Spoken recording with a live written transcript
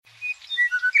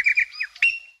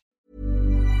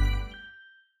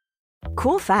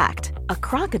Cool fact, a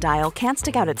crocodile can't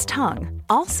stick out its tongue.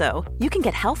 Also, you can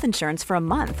get health insurance for a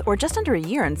month or just under a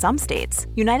year in some states.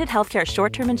 United Healthcare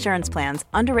short-term insurance plans,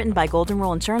 underwritten by Golden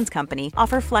Rule Insurance Company,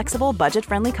 offer flexible,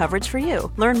 budget-friendly coverage for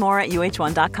you. Learn more at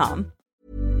uh1.com.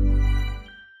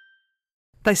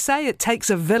 They say it takes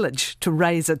a village to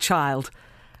raise a child.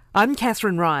 I'm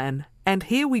Catherine Ryan, and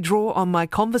here we draw on my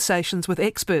conversations with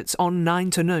experts on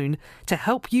 9 to Noon to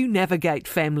help you navigate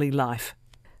family life.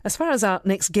 As far as our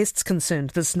next guest's concerned,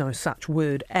 there's no such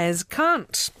word as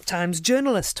can't. Times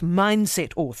journalist,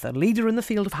 mindset author, leader in the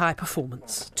field of high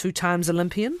performance, 2 times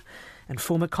Olympian and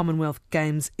former Commonwealth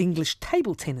Games English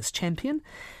table tennis champion,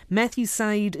 Matthew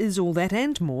Syed is all that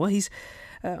and more. He's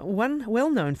one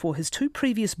well known for his 2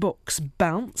 previous books,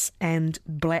 Bounce and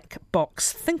Black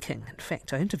Box Thinking. In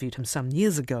fact, I interviewed him some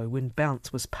years ago when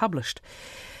Bounce was published.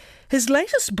 His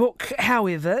latest book,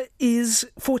 however, is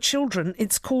for children.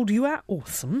 It's called You Are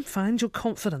Awesome. Find your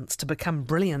confidence to become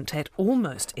brilliant at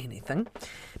almost anything.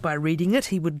 By reading it,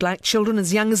 he would like children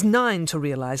as young as 9 to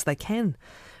realise they can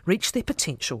reach their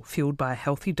potential, fuelled by a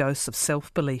healthy dose of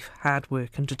self-belief, hard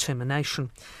work and determination.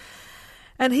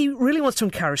 And he really wants to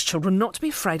encourage children not to be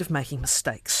afraid of making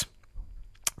mistakes.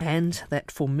 And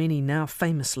that for many now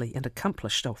famously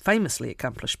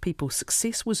accomplished people,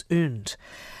 success was earned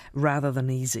rather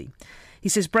than easy. He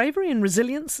says bravery and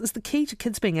resilience is the key to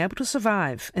kids being able to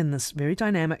survive in this very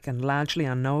dynamic and largely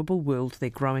unknowable world they're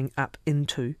growing up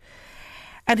into.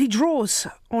 And he draws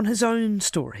on his own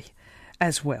story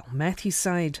as well. Matthew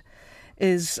Syed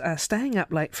is staying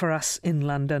up late for us in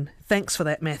London. Thanks for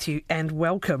that, Matthew, and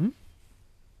welcome.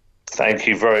 Thank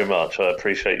you very much. I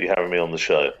appreciate you having me on the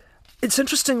show. It's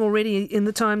interesting already in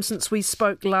the time since we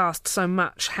spoke last, so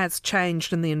much has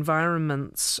changed in the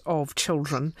environments of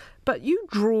children, but you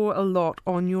draw a lot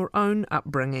on your own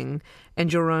upbringing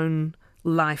and your own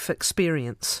life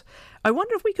experience. I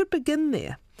wonder if we could begin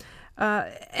there,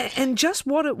 and just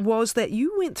what it was that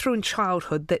you went through in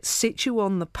childhood that set you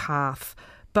on the path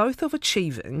both of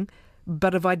achieving,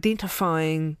 but of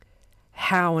identifying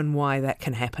how and why that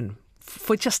can happen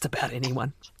for just about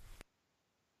anyone.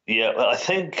 Yeah, I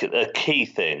think a key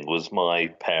thing was my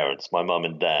parents, my mum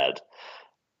and dad.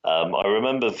 I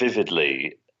remember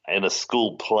vividly in a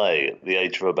school play at the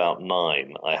age of about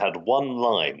 9, I had one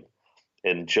line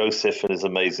in Joseph and His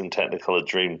Amazing Technicolor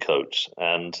Dreamcoat,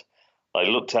 and I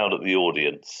looked out at the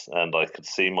audience and I could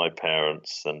see my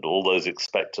parents and all those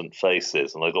expectant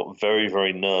faces, and I got very,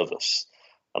 very nervous,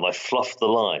 and I fluffed the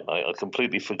line. I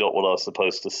completely forgot what I was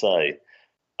supposed to say.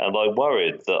 And I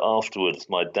worried that afterwards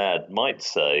my dad might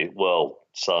say, well,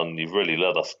 son, you've really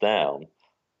let us down.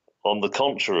 On the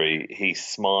contrary, he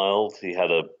smiled, he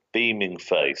had a beaming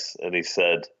face, and he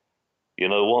said, you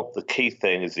know what, the key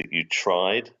thing is that you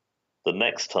tried. The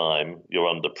next time you're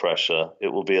under pressure, it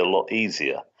will be a lot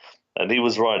easier. And he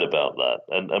was right about that.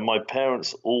 And my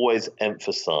parents always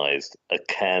emphasized a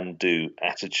can-do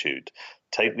attitude.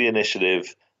 Take the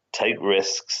initiative, take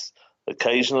risks.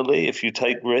 Occasionally, if you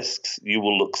take risks, you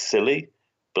will look silly,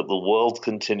 but the world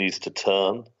continues to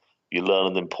turn. You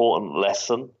learn an important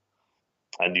lesson,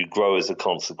 and you grow as a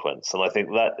consequence. And I think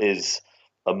that is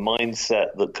a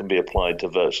mindset that can be applied to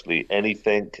virtually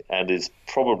anything and is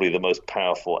probably the most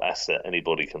powerful asset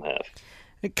anybody can have.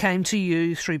 It came to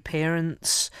you through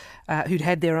parents who'd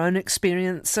had their own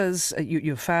experiences,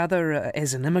 your father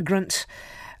as an immigrant,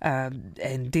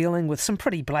 and dealing with some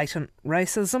pretty blatant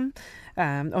racism.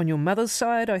 On your mother's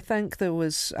side, I think there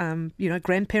was,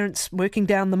 grandparents working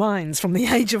down the mines from the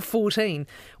age of 14.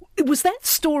 Was that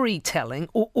storytelling,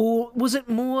 or was it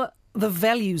more the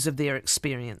values of their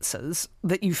experiences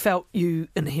that you felt you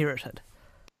inherited?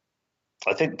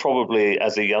 I think probably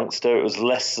as a youngster, it was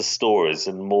less the stories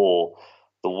and more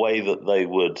the way that they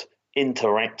would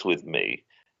interact with me.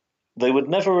 They would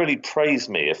never really praise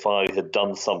me if I had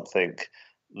done something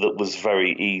that was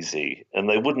very easy. And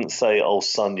they wouldn't say, oh,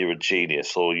 son, you're a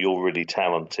genius or you're really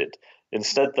talented.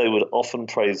 Instead, they would often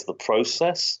praise the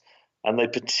process, and they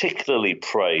particularly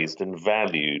praised and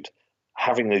valued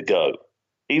having a go.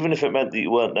 Even if it meant that you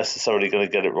weren't necessarily going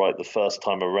to get it right the first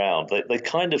time around, they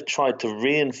kind of tried to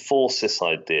reinforce this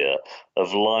idea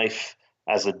of life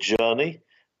as a journey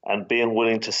and being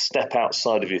willing to step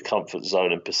outside of your comfort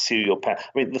zone and pursue your path.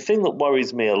 I mean, the thing that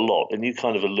worries me a lot, and you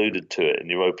kind of alluded to it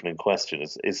in your opening question,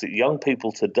 is that young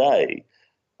people today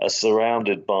are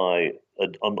surrounded by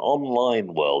an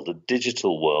online world, a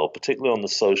digital world, particularly on the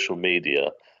social media,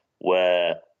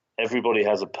 where everybody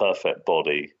has a perfect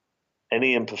body.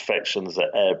 Any imperfections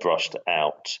are airbrushed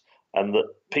out. and that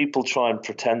people try and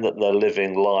pretend that they're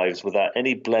living lives without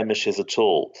any blemishes at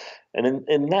all. And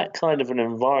in that kind of an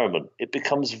environment, it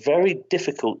becomes very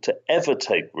difficult to ever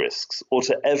take risks or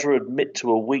to ever admit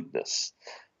to a weakness,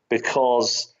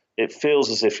 because it feels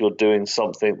as if you're doing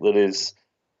something that is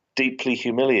deeply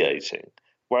humiliating.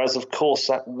 Whereas, of course,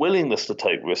 that willingness to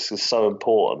take risks is so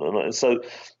important. And so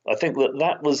I think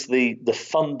that was the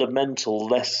fundamental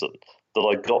lesson that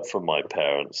I got from my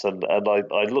parents. And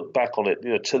I look back on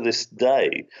it, to this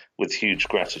day with huge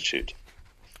gratitude.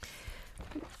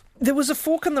 There was a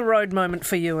fork in the road moment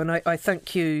for you, and I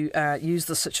think you used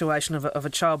the situation of a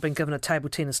child being given a table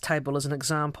tennis table as an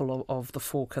example of the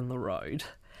fork in the road.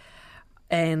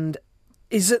 And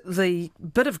is it the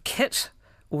bit of kit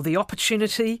or the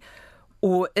opportunity,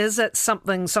 or is it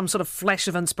some sort of flash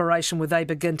of inspiration where they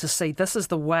begin to see, this is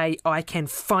the way I can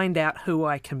find out who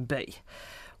I can be?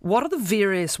 What are the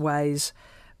various ways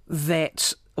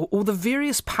or the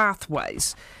various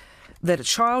pathways that a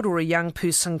child or a young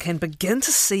person can begin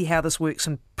to see how this works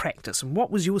in practice? And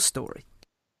what was your story?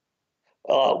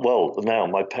 Well, now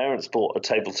my parents bought a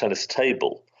table tennis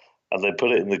table and they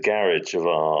put it in the garage of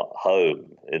our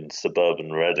home in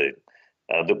suburban Reading.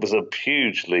 And it was a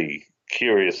hugely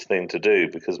curious thing to do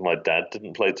because my dad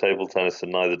didn't play table tennis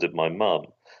and neither did my mum.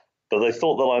 But they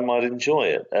thought that I might enjoy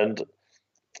it. And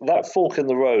that fork in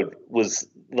the road was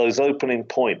those opening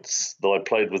points that I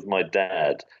played with my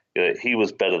dad. He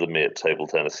was better than me at table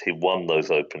tennis. He won those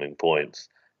opening points.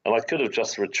 And I could have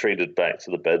just retreated back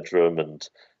to the bedroom and,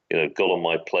 got on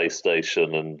my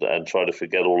PlayStation and tried to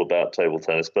forget all about table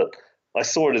tennis. But I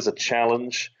saw it as a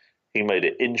challenge. He made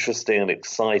it interesting and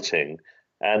exciting.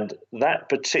 And that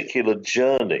particular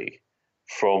journey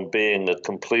from being a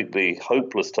completely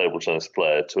hopeless table tennis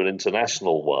player to an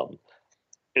international one,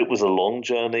 it was a long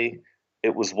journey.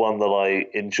 It was one that I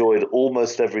enjoyed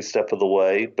almost every step of the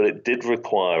way, but it did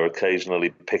require occasionally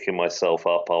picking myself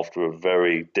up after a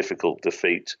very difficult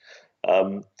defeat.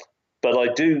 But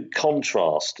I do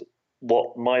contrast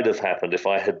what might have happened if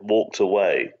I had walked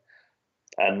away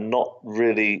and not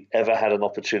really ever had an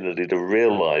opportunity to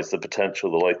realize the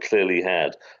potential that I clearly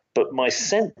had. But my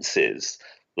sense is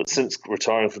that since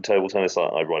retiring from table tennis,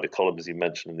 I write a column, as you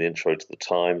mentioned in the intro to the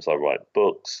Times, I write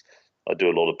books, I do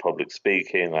a lot of public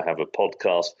speaking, I have a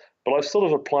podcast, but I've sort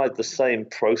of applied the same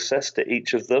process to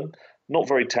each of them. Not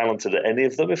very talented at any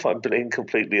of them, if I'm being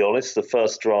completely honest. The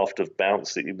first draft of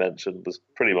Bounce that you mentioned was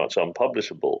pretty much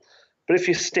unpublishable. But if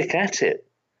you stick at it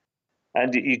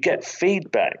and you get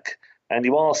feedback and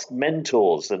you ask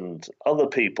mentors and other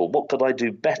people, what could I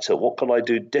do better? What could I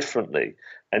do differently?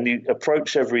 And you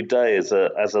approach every day as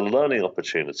a learning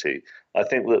opportunity, I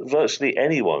think that virtually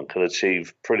anyone can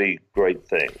achieve pretty great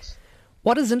things.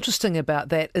 What is interesting about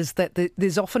that is that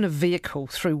there's often a vehicle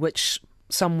through which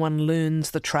someone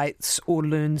learns the traits or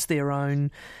learns their own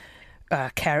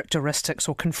characteristics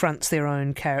or confronts their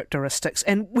own characteristics.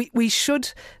 And we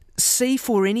should see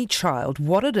for any child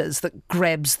what it is that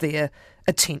grabs their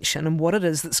attention and what it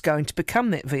is that's going to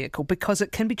become that vehicle, because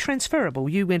it can be transferable.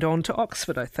 You went on to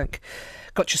Oxford, I think,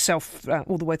 got yourself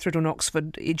all the way through to an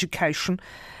Oxford education.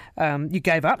 You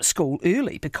gave up school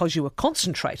early because you were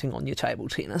concentrating on your table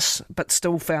tennis, but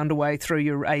still found a way through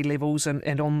your A levels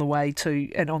and on the way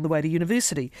to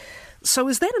university. So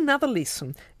is that another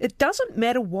lesson? It doesn't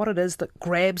matter what it is that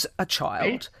grabs a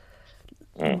child.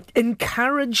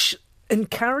 Encourage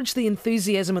the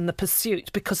enthusiasm and the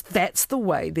pursuit, because that's the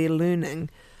way they're learning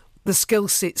the skill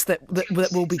sets that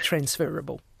will be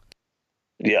transferable.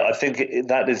 Yeah, I think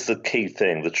that is the key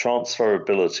thing, the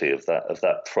transferability of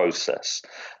that process.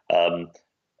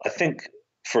 I think,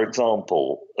 for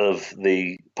example, of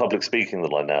the public speaking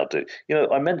that I now do,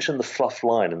 I mentioned the fluff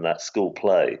line in that school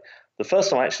play. The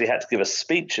first time I actually had to give a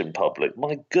speech in public,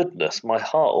 my goodness, my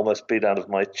heart almost beat out of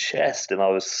my chest and I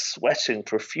was sweating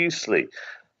profusely.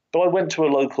 But I went to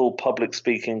a local public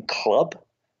speaking club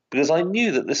because I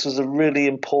knew that this was a really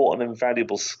important and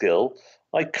valuable skill.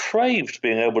 I craved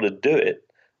being able to do it.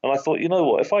 And I thought, you know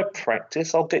what, if I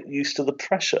practice, I'll get used to the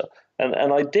pressure.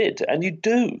 And I did. And you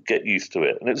do get used to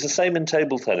it. And it was the same in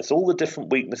table tennis. All the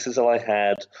different weaknesses that I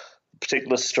had,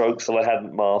 particular strokes that I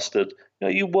hadn't mastered,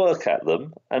 you work at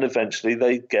them and eventually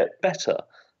they get better.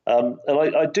 And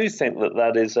I do think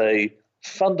that is a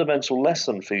fundamental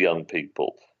lesson for young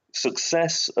people.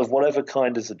 Success of whatever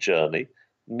kind is a journey.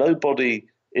 Nobody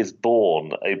is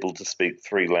born able to speak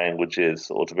 3 languages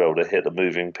or to be able to hit a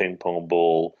moving ping pong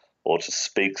ball or to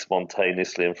speak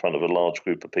spontaneously in front of a large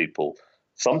group of people.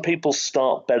 Some people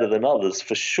start better than others,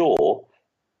 for sure,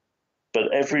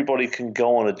 but everybody can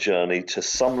go on a journey to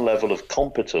some level of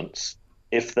competence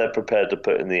if they're prepared to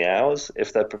put in the hours,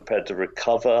 if they're prepared to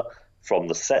recover from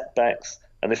the setbacks,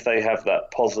 and if they have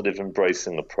that positive,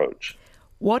 embracing approach.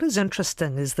 What is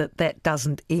interesting is that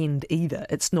doesn't end either.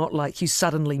 It's not like you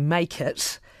suddenly make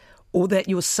it, or that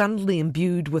you're suddenly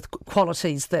imbued with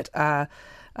qualities that are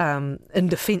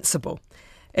indefensible.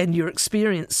 And your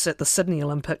experience at the Sydney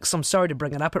Olympics, I'm sorry to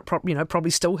bring it up, it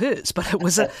probably still hurts, but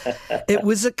it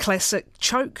was a classic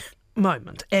choke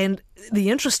moment. And the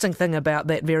interesting thing about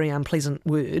that very unpleasant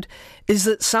word is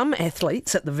that some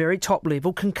athletes at the very top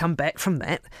level can come back from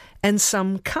that and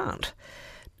some can't.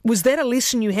 Was that a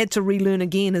lesson you had to relearn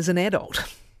again as an adult?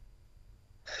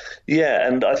 Yeah,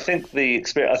 and I think the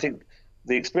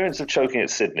experience of choking at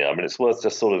Sydney, I mean, it's worth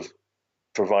just sort of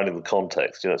providing the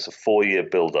context. It's a 4-year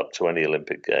build-up to any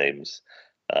Olympic Games.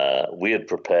 We had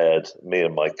prepared, me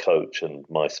and my coach and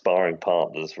my sparring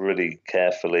partners, really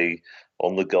carefully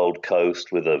on the Gold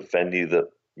Coast with a venue that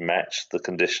matched the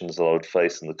conditions that I would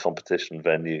face in the competition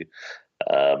venue.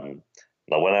 And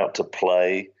I went out to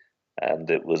play,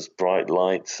 and it was bright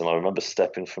lights, and I remember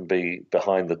stepping from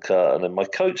behind the curtain, and my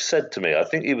coach said to me, I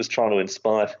think he was trying to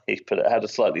inspire me, but it had a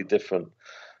slightly different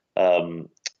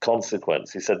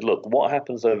consequence. He said, look, what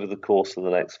happens over the course of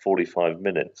the next 45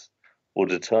 minutes will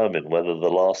determine whether the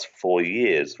last 4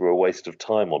 years were a waste of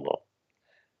time or not.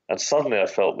 And suddenly I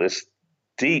felt this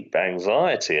deep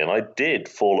anxiety, and I did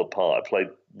fall apart. I played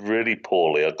really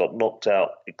poorly. I got knocked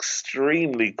out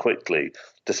extremely quickly,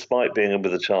 despite being in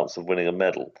with a chance of winning a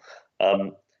medal.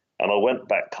 And I went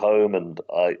back home, and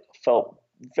I felt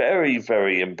very,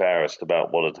 very embarrassed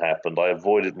about what had happened. I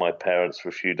avoided my parents for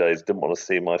a few days, didn't want to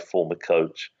see my former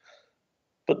coach.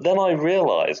 But then I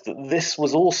realized that this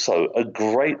was also a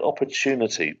great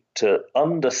opportunity to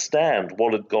understand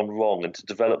what had gone wrong and to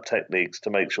develop techniques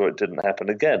to make sure it didn't happen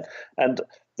again. And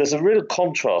there's a real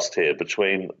contrast here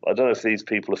between, I don't know if these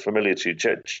people are familiar to you,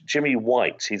 Jimmy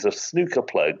White. He's a snooker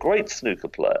player, great snooker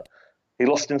player. He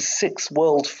lost in 6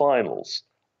 world finals,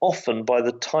 often by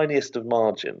the tiniest of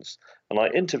margins. And I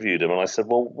interviewed him and I said,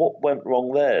 well, what went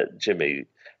wrong there, Jimmy?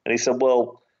 And he said,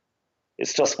 well,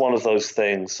 it's just one of those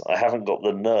things. I haven't got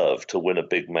the nerve to win a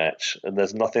big match, and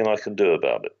there's nothing I can do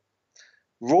about it.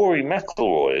 Rory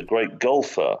McIlroy, a great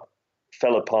golfer,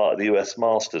 fell apart at the US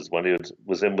Masters when he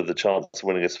was in with the chance of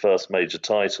winning his first major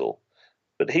title.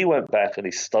 But he went back and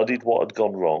he studied what had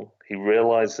gone wrong. He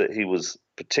realized that he was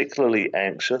particularly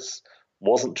anxious,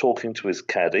 wasn't talking to his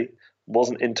caddy,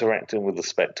 wasn't interacting with the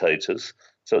spectators.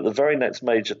 So at the very next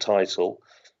major title,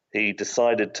 he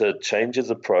decided to change his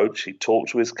approach. He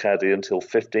talked to his caddy until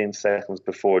 15 seconds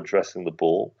before addressing the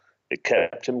ball. It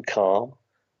kept him calm.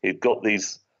 He'd got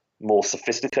these more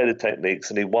sophisticated techniques,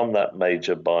 and he won that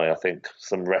major by, I think,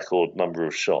 some record number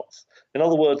of shots. In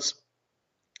other words,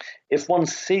 if one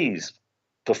sees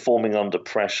performing under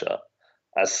pressure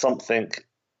as something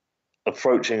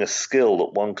approaching a skill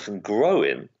that one can grow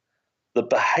in, the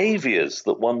behaviors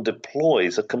that one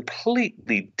deploys are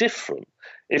completely different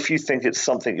if you think it's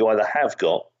something you either have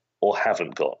got or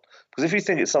haven't got. Because if you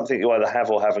think it's something you either have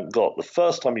or haven't got, the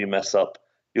first time you mess up,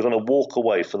 you're going to walk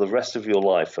away for the rest of your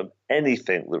life from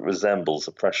anything that resembles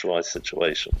a pressurized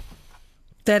situation.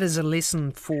 That is a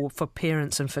lesson for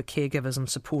parents and for caregivers and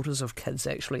supporters of kids,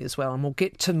 actually, as well. And we'll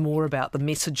get to more about the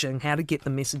messaging, how to get the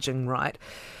messaging right.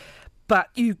 But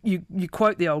you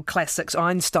quote the old classics,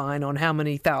 Einstein on how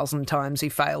many thousand times he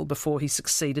failed before he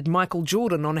succeeded, Michael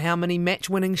Jordan on how many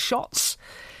match-winning shots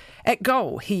at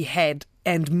goal he had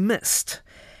and missed.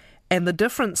 And the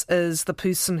difference is the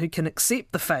person who can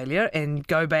accept the failure and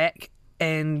go back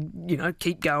and,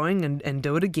 keep going and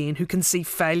do it again, who can see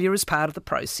failure as part of the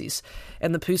process,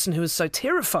 and the person who is so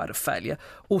terrified of failure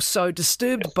or so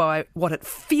disturbed by what it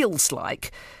feels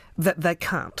like that they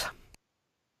can't.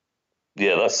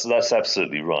 Yeah, that's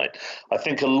absolutely right. I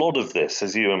think a lot of this,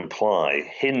 as you imply,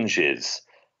 hinges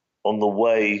on the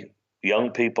way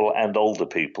young people and older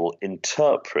people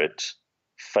interpret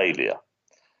failure.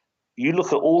 You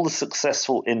look at all the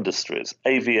successful industries,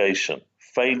 aviation,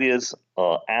 failures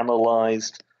are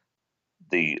analyzed,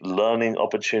 the learning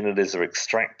opportunities are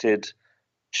extracted,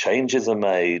 changes are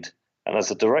made, and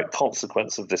as a direct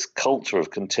consequence of this culture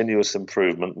of continuous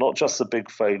improvement, not just the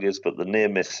big failures, but the near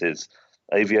misses,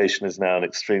 aviation is now an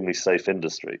extremely safe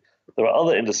industry. There are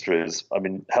other industries,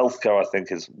 healthcare I think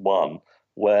is one,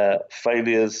 where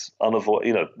failures,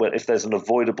 if there's an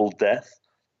avoidable death,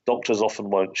 doctors often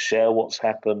won't share what's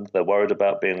happened. They're worried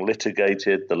about being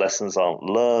litigated. The lessons aren't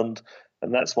learned.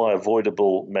 And that's why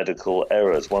avoidable medical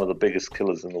error is one of the biggest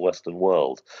killers in the Western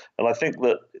world. And I think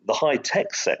that the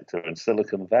high-tech sector in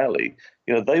Silicon Valley,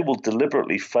 they will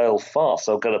deliberately fail fast.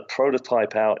 They'll get a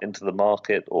prototype out into the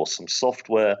market or some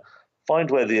software, find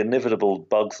where the inevitable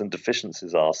bugs and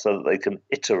deficiencies are so that they can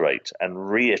iterate and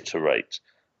reiterate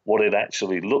what it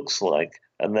actually looks like,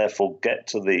 and therefore get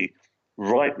to the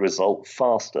right result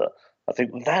faster. I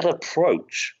think that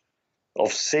approach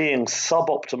of seeing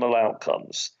suboptimal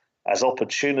outcomes as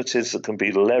opportunities that can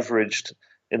be leveraged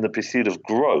in the pursuit of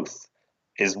growth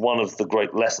is one of the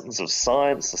great lessons of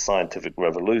science, the scientific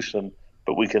revolution,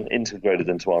 but we can integrate it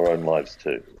into our own lives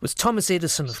too. It was Thomas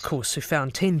Edison, of course, who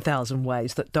found 10,000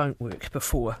 ways that don't work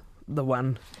before the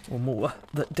one or more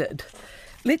that did.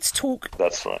 Let's talk.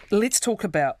 That's right. Let's talk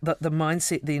about the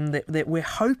mindset then that we're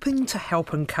hoping to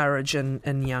help encourage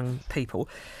in young people.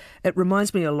 It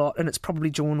reminds me a lot, and it's probably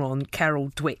drawn on Carol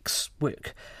Dweck's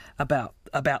work about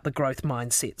the growth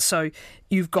mindset. So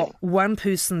you've got one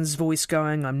person's voice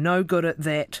going, I'm no good at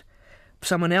that.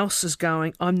 Someone else is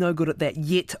going, I'm no good at that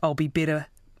yet. I'll be better,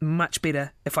 much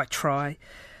better if I try.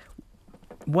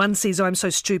 One says, I'm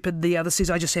so stupid. The other says,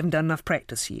 I just haven't done enough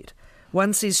practice yet.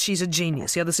 One says she's a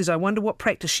genius. The other says, I wonder what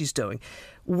practice she's doing.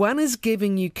 One is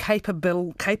giving you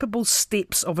capable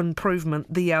steps of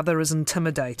improvement. The other is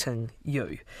intimidating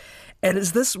you. And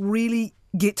does this really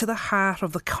get to the heart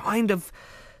of the kind of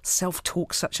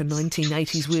self-talk, such a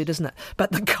 1980s word, isn't it?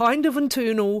 But the kind of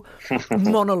internal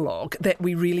monologue that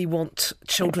we really want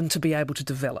children to be able to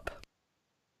develop.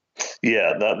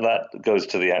 Yeah, that goes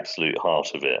to the absolute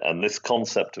heart of it. And this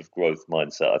concept of growth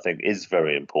mindset, I think, is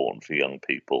very important for young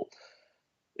people.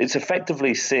 It's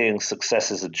effectively seeing success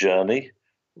as a journey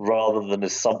rather than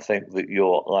as something that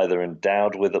you're either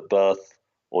endowed with at birth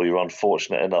or you're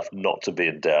unfortunate enough not to be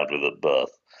endowed with at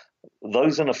birth.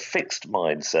 Those in a fixed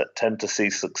mindset tend to see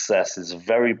success as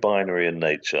very binary in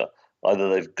nature. Either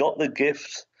they've got the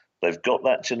gift, they've got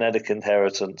that genetic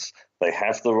inheritance, they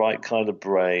have the right kind of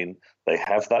brain, they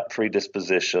have that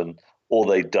predisposition, or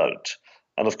they don't.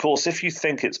 And of course, if you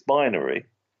think it's binary,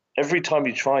 every time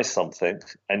you try something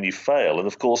and you fail, and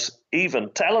of course, even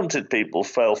talented people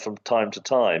fail from time to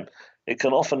time, it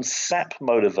can often sap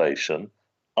motivation,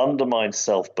 undermine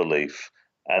self-belief,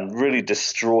 and really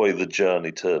destroy the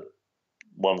journey to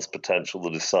one's potential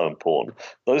that is so important.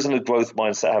 Those in a growth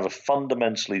mindset have a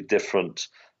fundamentally different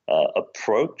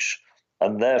approach,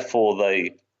 and therefore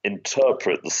they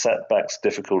interpret the setbacks,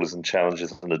 difficulties, and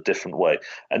challenges in a different way.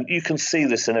 And you can see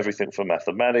this in everything from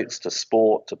mathematics to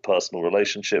sport to personal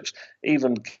relationships,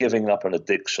 even giving up an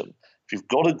addiction. If you've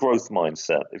got a growth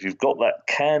mindset, if you've got that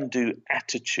can-do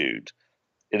attitude,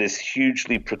 it is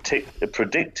hugely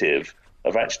predictive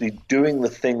of actually doing the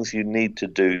things you need to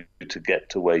do to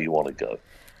get to where you want to go.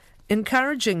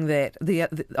 Encouraging that,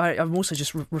 I'm also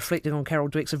just reflecting on Carol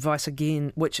Dweck's advice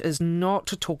again, which is not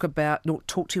to talk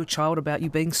to your child about you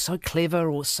being so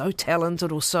clever or so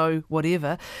talented or so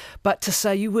whatever, but to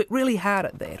say you worked really hard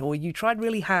at that, or you tried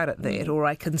really hard at that, or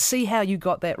I can see how you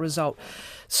got that result.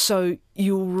 So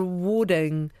you're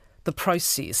rewarding the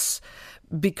process.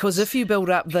 Because if you build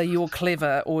up the you're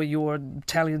clever or you're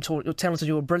talented or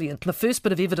you're brilliant, the first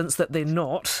bit of evidence that they're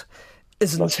not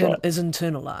is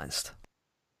internalised.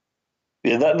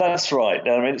 Yeah, that's right.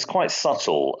 I mean, it's quite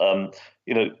subtle.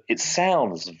 It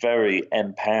sounds very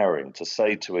empowering to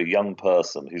say to a young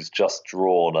person who's just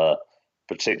drawn a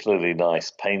particularly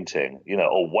nice painting,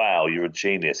 oh, wow, you're a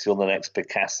genius, you're the next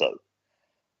Picasso.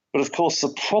 But of course,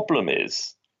 the problem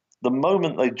is the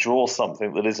moment they draw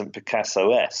something that isn't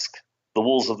Picasso-esque, the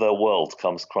walls of their world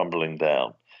comes crumbling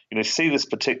down. You see this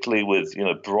particularly with,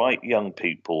 bright young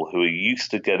people who are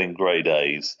used to getting grade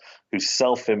A's, whose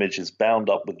self-image is bound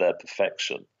up with their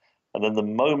perfection. And then the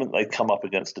moment they come up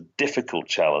against a difficult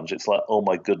challenge, it's like, oh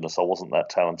my goodness, I wasn't that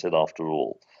talented after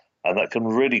all. And that can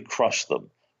really crush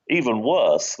them. Even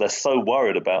worse, they're so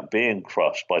worried about being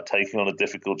crushed by taking on a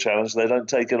difficult challenge, they don't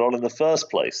take it on in the first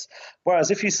place.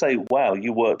 Whereas if you say, wow,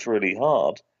 you worked really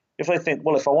hard, if they think,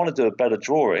 well, if I want to do a better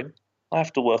drawing, I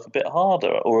have to work a bit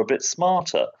harder or a bit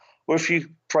smarter. Or if you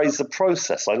praise the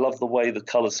process, I love the way the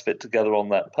colours fit together on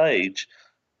that page,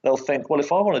 they'll think, well,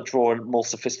 if I want to draw a more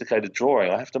sophisticated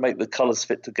drawing, I have to make the colours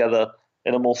fit together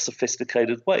in a more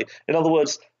sophisticated way. In other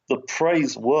words, the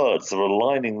praise words are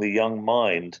aligning the young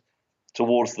mind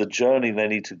towards the journey they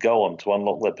need to go on to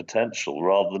unlock their potential,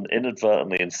 rather than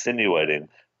inadvertently insinuating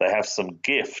they have some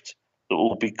gift that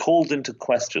will be called into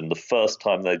question the first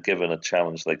time they're given a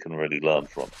challenge they can really learn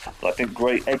from. And I think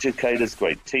great educators,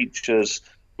 great teachers,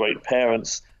 great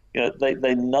parents,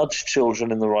 they nudge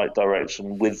children in the right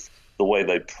direction with the way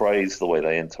they praise, the way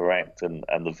they interact, and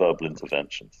the verbal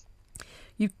interventions.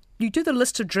 You do the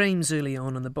list of dreams early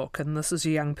on in the book, and this is a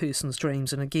young person's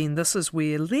dreams. And again, this is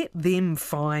where let them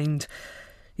find,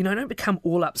 don't become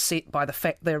all upset by the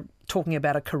fact they're talking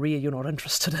about a career you're not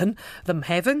interested in them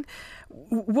having.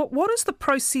 What is the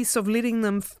process of letting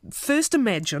them first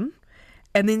imagine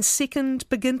and then second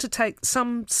begin to take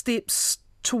some steps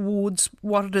towards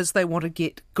what it is they want to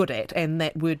get good at, and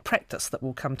that word practice that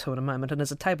we'll come to in a moment. And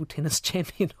as a table tennis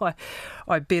champion,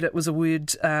 I bet it was a word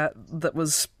that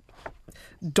was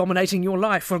dominating your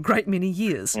life for a great many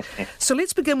years. So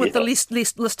let's begin with the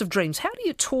list of dreams. How do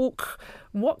you talk?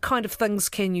 What kind of things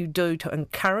can you do to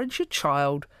encourage your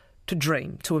child to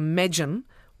dream, to imagine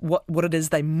what it is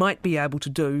they might be able to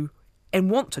do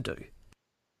and want to do?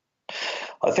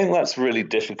 I think that's really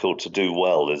difficult to do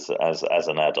well as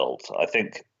an adult. I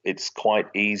think it's quite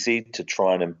easy to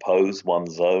try and impose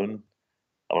one's own,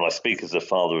 and when I speak as a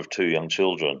father of two young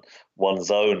children,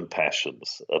 one's own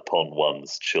passions upon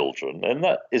one's children. And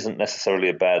that isn't necessarily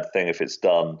a bad thing if it's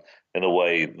done in a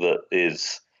way that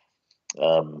is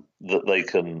that they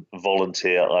can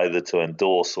volunteer either to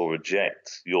endorse or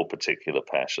reject your particular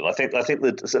passion. I think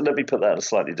that, so let me put that in a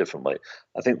slightly different way.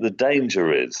 I think the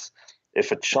danger is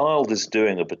if a child is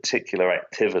doing a particular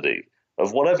activity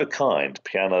of whatever kind,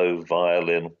 piano,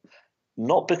 violin,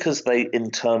 not because they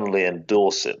internally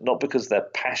endorse it, not because they're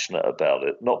passionate about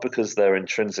it, not because they're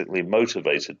intrinsically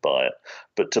motivated by it,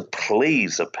 but to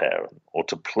please a parent or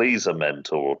to please a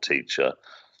mentor or teacher,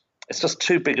 it's just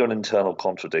too big an internal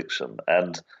contradiction.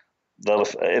 And they're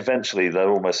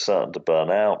almost certain to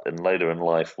burn out, and later in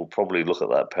life will probably look at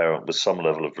that parent with some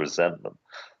level of resentment.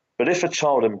 But if a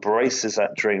child embraces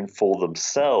that dream for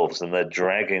themselves and they're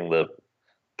dragging the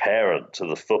parent to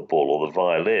the football or the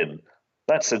violin,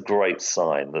 that's a great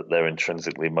sign that they're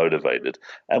intrinsically motivated.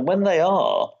 And when they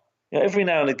are, every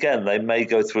now and again, they may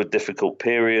go through a difficult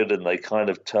period and they kind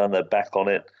of turn their back on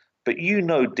it. But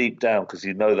deep down, because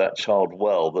you know that child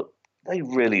well, that they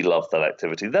really love that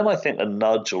activity. Then I think a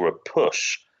nudge or a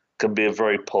push can be a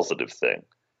very positive thing.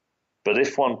 But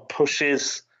if one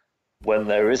pushes when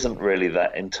there isn't really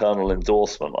that internal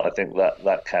endorsement, I think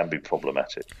that can be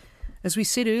problematic. As we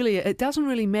said earlier, it doesn't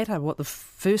really matter what the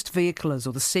first vehicle is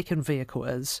or the second vehicle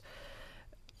is.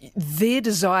 Their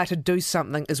desire to do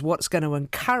something is what's going to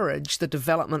encourage the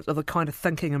development of the kind of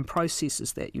thinking and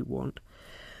processes that you want.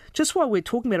 Just while we're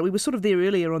talking about it, we were sort of there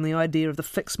earlier on the idea of the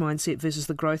fixed mindset versus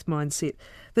the growth mindset.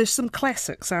 There's some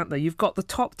classics, aren't there? You've got the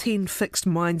top 10 fixed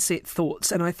mindset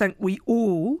thoughts, and I think we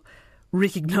all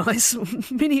recognise,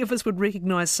 many of us would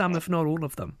recognise some, if not all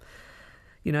of them.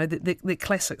 They're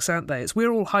classics, aren't they? It's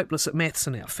we're all hopeless at maths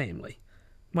in our family.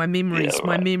 My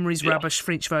memory's rubbish.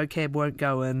 French vocab won't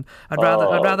go in. I'd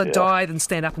rather die than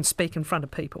stand up and speak in front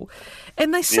of people.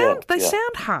 And they sound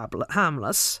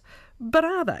harmless, but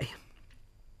are they?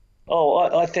 Oh,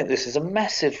 I think this is a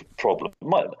massive problem.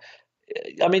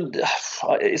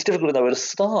 It's difficult to know where to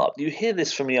start. You hear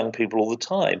this from young people all the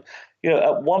time.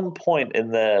 At one point in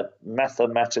their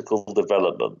mathematical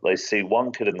development, they see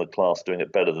one kid in the class doing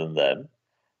it better than them.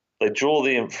 They draw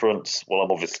the inference, well,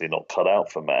 I'm obviously not cut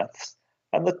out for maths.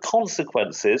 And the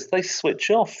consequence is they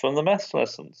switch off from the maths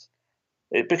lessons.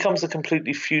 It becomes a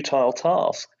completely futile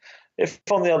task. If,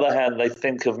 on the other hand, they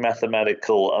think of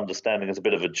mathematical understanding as a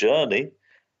bit of a journey,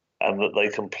 and that they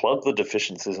can plug the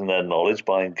deficiencies in their knowledge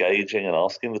by engaging and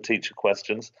asking the teacher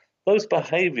questions, those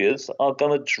behaviours are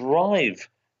going to drive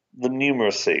the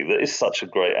numeracy that is such a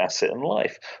great asset in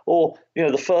life. Or,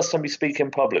 the first time you speak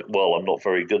in public, well, I'm not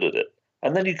very good at it.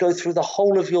 And then you go through the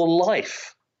whole of your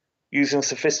life using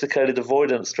sophisticated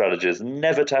avoidance strategies,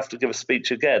 never to have to give a speech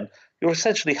again. You're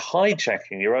essentially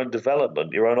hijacking your own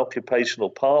development, your own occupational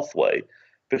pathway,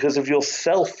 because of your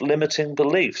self-limiting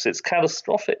beliefs. It's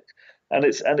catastrophic. And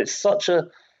it's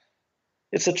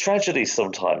a tragedy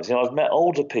sometimes. I've met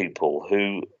older people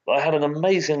who, I had an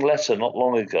amazing letter not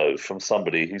long ago from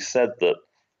somebody who said that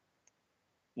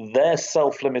their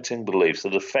self-limiting beliefs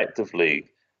had effectively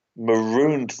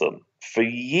marooned them for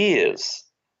years,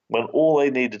 when all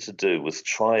they needed to do was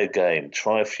try again,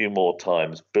 try a few more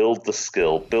times, build the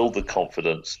skill, build the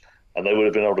confidence, and they would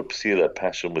have been able to pursue their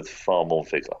passion with far more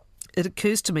vigour. It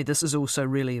occurs to me this is also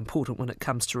really important when it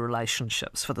comes to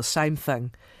relationships. For the same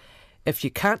thing, if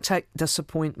you can't take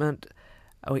disappointment,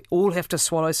 we all have to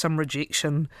swallow some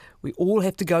rejection. We all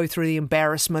have to go through the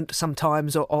embarrassment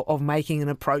sometimes of making an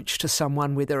approach to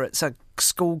someone, whether it's a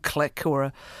school clique or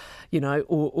a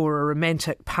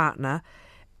romantic partner.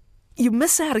 You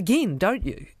miss out again, don't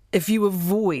you, if you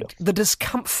avoid the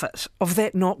discomfort of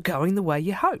that not going the way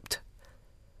you hoped.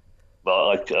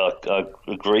 I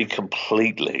agree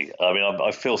completely.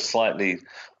 I feel slightly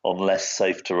on less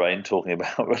safe terrain talking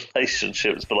about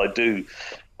relationships, but I do.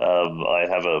 I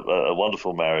have a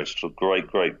wonderful marriage to a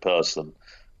great person.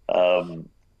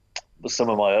 Some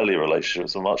of my earlier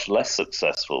relationships were much less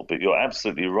successful, but you're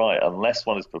absolutely right. Unless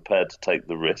one is prepared to take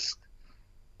the risk,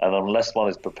 and unless one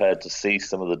is prepared to see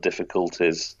some of the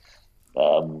difficulties,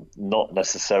 not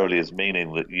necessarily as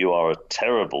meaning that you are a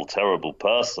terrible, terrible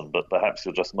person, but perhaps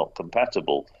you're just not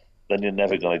compatible, then you're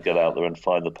never going to get out there and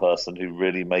find the person who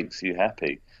really makes you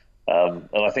happy. And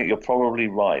I think you're probably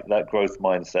right. That growth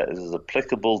mindset is as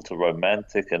applicable to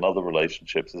romantic and other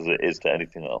relationships as it is to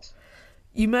anything else.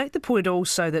 You make the point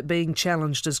also that being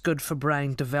challenged is good for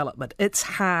brain development. It's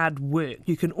hard work.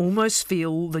 You can almost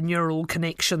feel the neural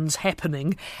connections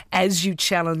happening as you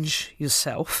challenge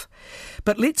yourself.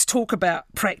 But let's talk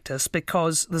about practice,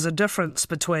 because there's a difference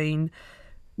between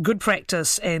good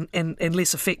practice and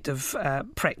less effective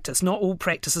practice. Not all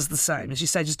practice is the same. As you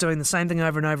say, just doing the same thing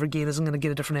over and over again isn't going to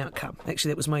get a different outcome.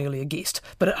 Actually, that was my earlier guest,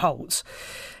 but it holds.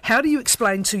 How do you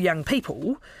explain to young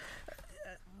people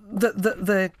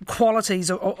the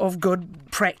qualities of good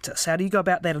practice? How do you go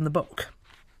about that in the book?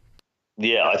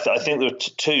 Yeah, I think there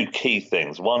are two key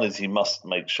things. One is you must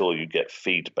make sure you get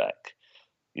feedback.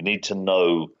 You need to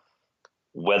know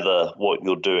whether what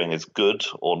you're doing is good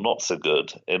or not so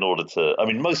good in order to,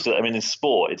 in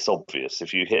sport, it's obvious.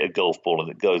 If you hit a golf ball and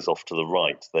it goes off to the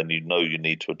right, then you know you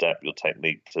need to adapt your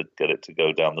technique to get it to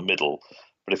go down the middle.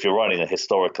 But if you're writing a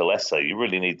historical essay, you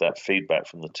really need that feedback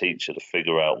from the teacher to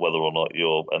figure out whether or not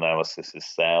your analysis is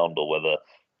sound or whether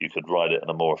you could write it in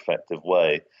a more effective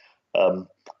way.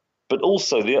 But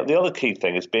also the other key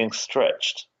thing is being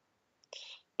stretched.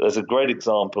 There's a great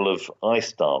example of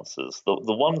ice dancers.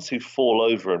 The ones who fall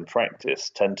over in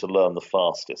practice tend to learn the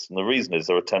fastest. And the reason is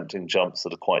they're attempting jumps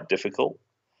that are quite difficult,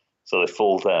 so they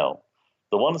fall down.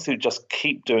 The ones who just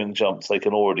keep doing jumps they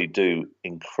can already do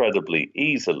incredibly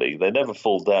easily, they never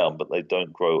fall down, but they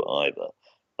don't grow either.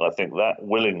 And I think that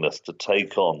willingness to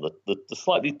take on the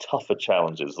slightly tougher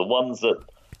challenges, the ones that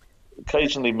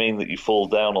occasionally mean that you fall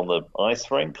down on the ice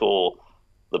rink, or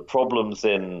the problems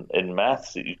in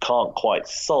maths that you can't quite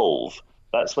solve,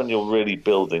 that's when you're really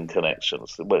building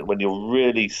connections, when you're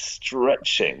really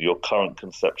stretching your current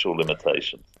conceptual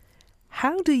limitations.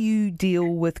 How do you deal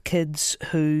with kids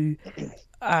who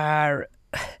are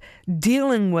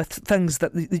dealing with things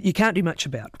that you can't do much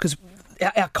about? Because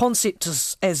our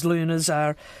concepts as learners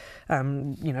are,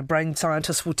 brain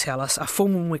scientists will tell us, are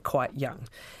formed when we're quite young.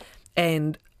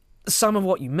 And some of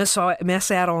what you miss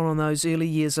out on those early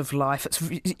years of life,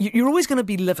 you're always going to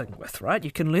be living with, right?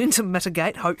 You can learn to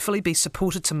mitigate, hopefully be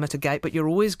supported to mitigate, but you're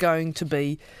always going to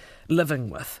be living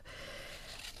with.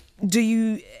 Do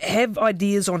you have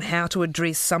ideas on how to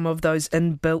address some of those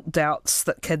inbuilt doubts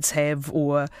that kids have,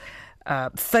 or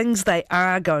things they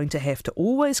are going to have to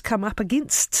always come up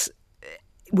against,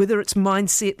 whether it's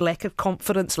mindset, lack of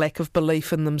confidence, lack of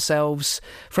belief in themselves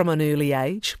from an early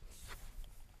age?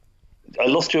 I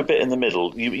lost you a bit in the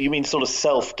middle. You mean sort of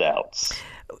self-doubts?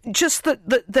 Just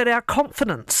that our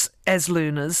confidence as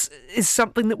learners is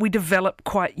something that we develop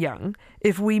quite young.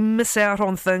 If we miss out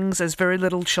on things as very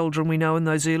little children, we know in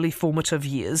those early formative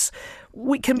years,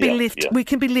 we can be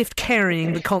left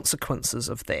carrying the consequences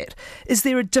of that. Is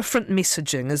there a different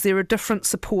messaging? Is there a different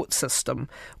support system?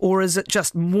 Or is it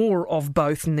just more of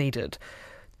both needed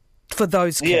for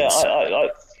those kids? Yeah,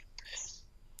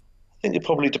 I think it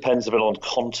probably depends a bit on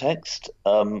context.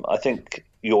 I think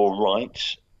you're right.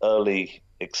 Early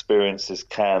experiences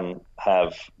can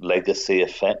have legacy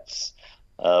effects.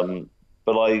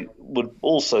 But I would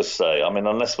also say,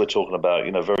 unless we're talking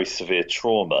about, very severe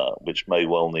trauma, which may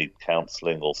well need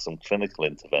counselling or some clinical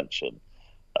intervention,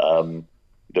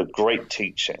 great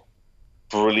teaching,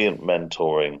 brilliant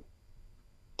mentoring,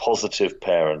 positive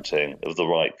parenting of the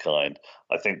right kind,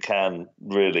 I think can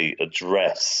really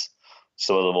address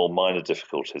some of the more minor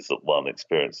difficulties that one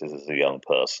experiences as a young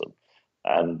person.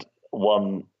 And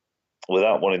one,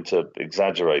 without wanting to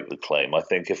exaggerate the claim, I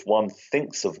think if one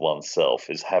thinks of oneself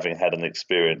as having had an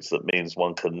experience that means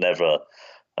one can never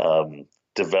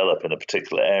develop in a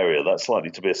particular area, that's likely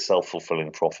to be a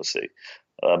self-fulfilling prophecy.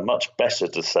 Much better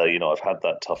to say, I've had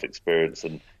that tough experience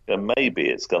and maybe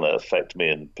it's going to affect me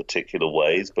in particular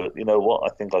ways, but you know what,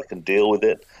 I think I can deal with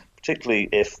it, particularly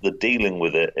if the dealing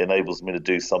with it enables me to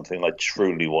do something I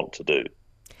truly want to do.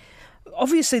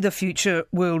 Obviously, the future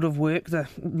world of work, the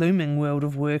looming world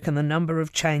of work, and the number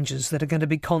of changes that are going to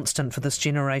be constant for this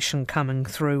generation coming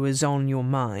through is on your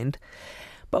mind.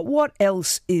 But what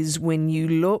else is, when you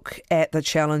look at the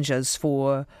challenges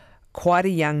for quite a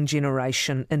young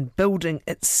generation in building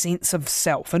its sense of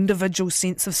self, individual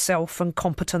sense of self and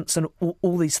competence and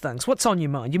all these things, what's on your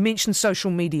mind? You mentioned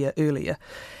social media earlier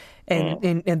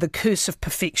and the curse of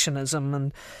perfectionism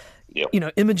and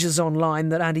images online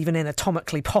that aren't even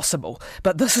anatomically possible.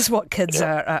 But this is what kids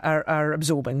are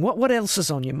absorbing. What else is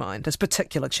on your mind as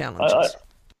particular challenges?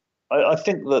 I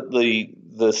think that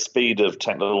the speed of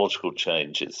technological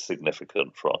change is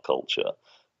significant for our culture.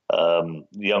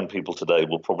 Young people today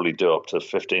will probably do up to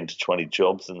 15 to 20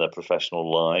 jobs in their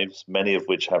professional lives, many of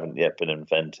which haven't yet been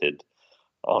invented.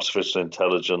 Artificial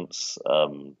intelligence,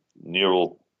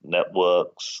 neural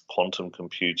networks, quantum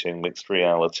computing, mixed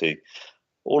reality,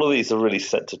 all of these are really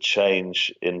set to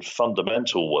change in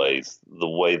fundamental ways the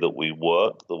way that we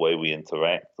work, the way we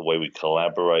interact, the way we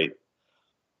collaborate,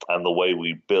 and the way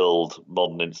we build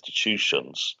modern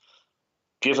institutions.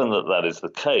 Given that that is the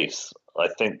case, I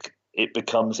think it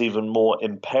becomes even more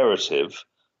imperative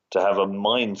to have a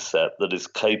mindset that is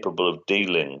capable of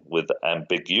dealing with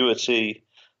ambiguity,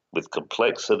 with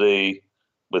complexity,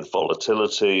 with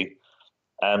volatility,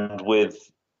 and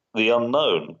with the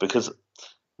unknown, because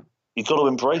you've got to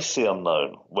embrace the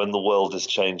unknown when the world is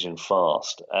changing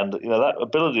fast. And that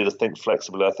ability to think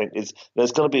flexibly, I think,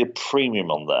 there's going to be a premium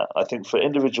on that. I think for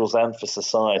individuals and for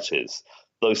societies,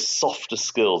 those softer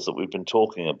skills that we've been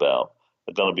talking about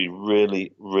are going to be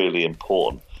really, really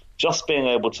important. Just being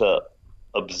able to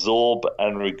absorb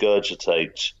and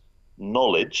regurgitate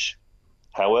knowledge,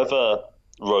 however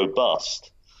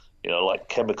robust, like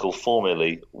chemical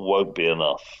formulae, won't be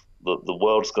enough. The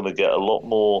world's going to get a lot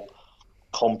more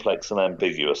complex and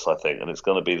ambiguous, I think, and it's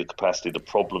going to be the capacity to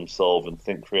problem solve and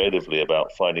think creatively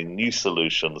about finding new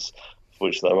solutions for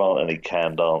which there aren't any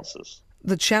canned answers.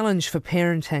 The challenge for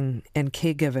parenting and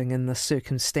caregiving in this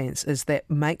circumstance is that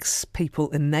makes people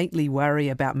innately worry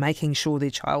about making sure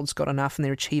their child's got enough and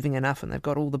they're achieving enough and they've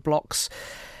got all the blocks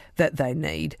that they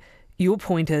need. Your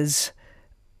point is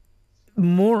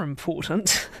more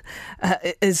important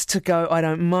is to go, I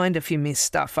don't mind if you mess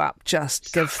stuff up,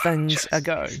 just give things a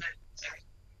go.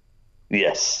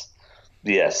 Yes.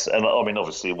 And I mean,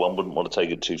 obviously one wouldn't want to take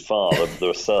it too far. There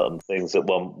are certain things that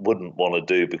one wouldn't want to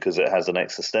do because it has an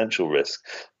existential risk.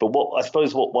 But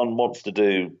what one wants to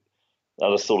do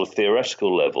at a sort of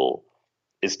theoretical level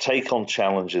is take on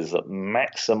challenges that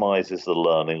maximizes the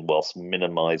learning whilst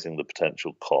minimizing the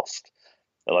potential cost.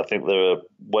 And I think there are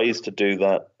ways to do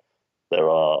that. There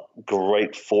are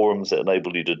great forums that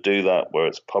enable you to do that, where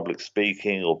it's public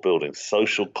speaking or building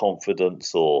social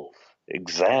confidence or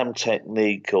exam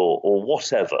technique or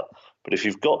whatever. But if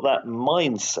you've got that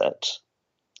mindset,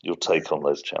 you'll take on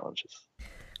those challenges.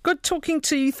 Good talking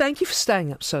to you. Thank you for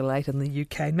staying up so late in the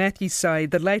UK. Matthew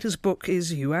Syed, the latest book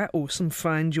is You Are Awesome,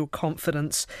 Find Your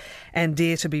Confidence and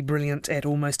Dare to Be Brilliant at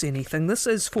Almost Anything. This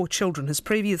is for children. His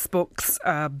previous books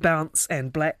are Bounce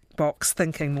and Black Box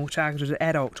Thinking, more targeted at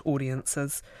adult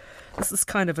audiences. This is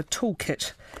kind of a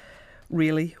toolkit,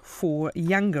 really, for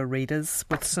younger readers,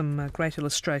 with some great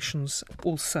illustrations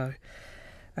also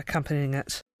accompanying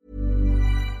it.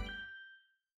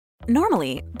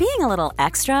 Normally, being a little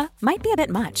extra might be a bit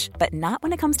much, but not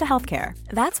when it comes to healthcare.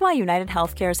 That's why United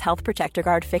Healthcare's Health Protector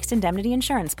Guard fixed indemnity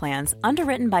insurance plans,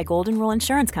 underwritten by Golden Rule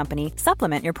Insurance Company,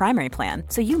 supplement your primary plan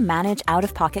so you manage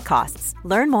out-of-pocket costs.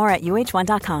 Learn more at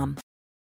uh1.com.